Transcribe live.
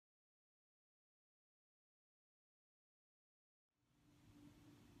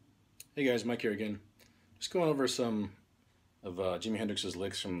Hey guys, Mike here again. Just going over some of Jimi Hendrix's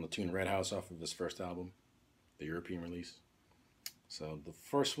licks from the tune Red House off of his first album, the European release. So the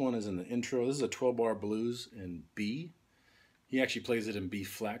first one is in the intro. This is a 12-bar blues in B. He actually plays it in B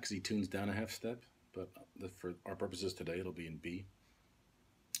flat because he tunes down a half step, but for our purposes today it'll be in B.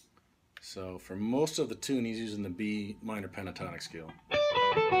 So for most of the tune he's using the B minor pentatonic scale.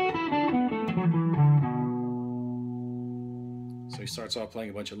 So he starts off playing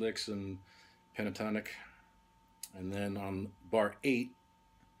a bunch of licks in pentatonic, and then on bar 8,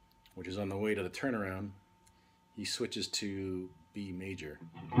 which is on the way to the turnaround, he switches to B major.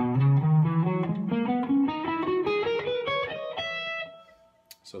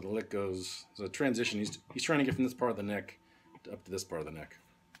 So the lick goes, so the transition, he's trying to get from this part of the neck up to this part of the neck.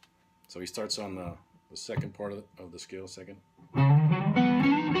 So he starts on the second part of the scale, second.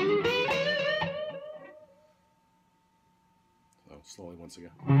 So slowly once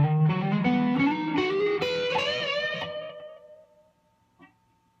again.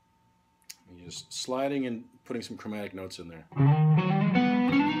 And you're just sliding and putting some chromatic notes in there.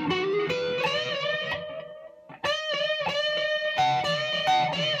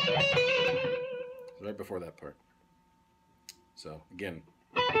 Right before that part. So again,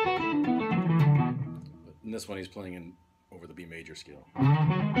 but in this one he's playing in over the B major scale.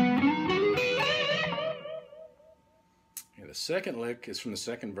 Yeah, the second lick is from the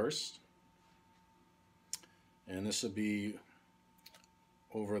second verse, and this will be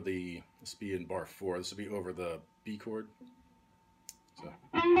over the, this will be in bar 4. This will be over the B chord. So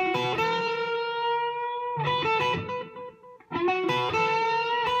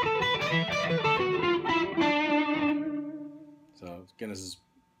again, this is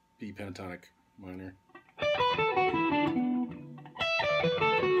B pentatonic minor.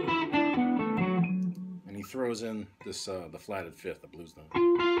 And he throws in this the flatted fifth, the blues note.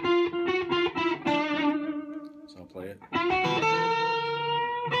 So I'll play it.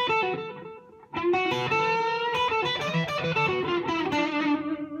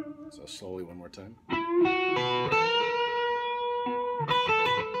 So slowly one more time.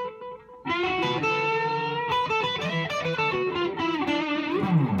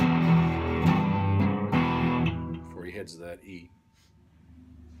 Before he heads to that E.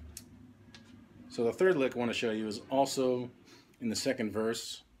 So the third lick I want to show you is also in the second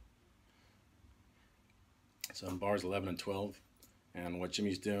verse. It's on bars 11 and 12. And what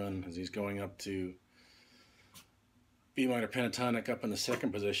Jimi's doing is he's going up to B minor pentatonic up in the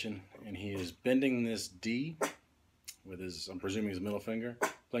second position, and he is bending this D with his, I'm presuming his middle finger,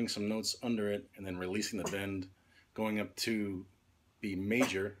 playing some notes under it, and then releasing the bend, going up to B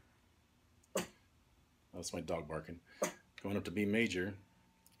major. Oh, that's my dog barking. Going up to B major,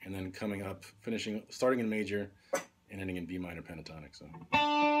 and then coming up, finishing, starting in major, and ending in B minor pentatonic. So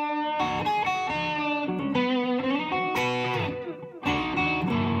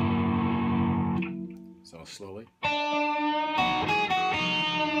slowly.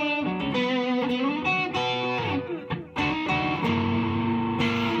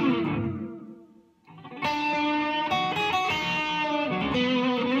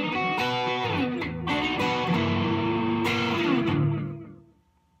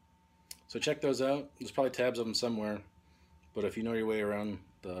 So check those out. There's probably tabs of them somewhere, but if you know your way around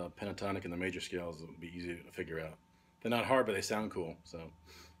the pentatonic and the major scales, it'll be easy to figure out. They're not hard, but they sound cool. So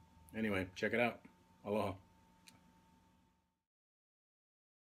anyway, check it out. Aloha.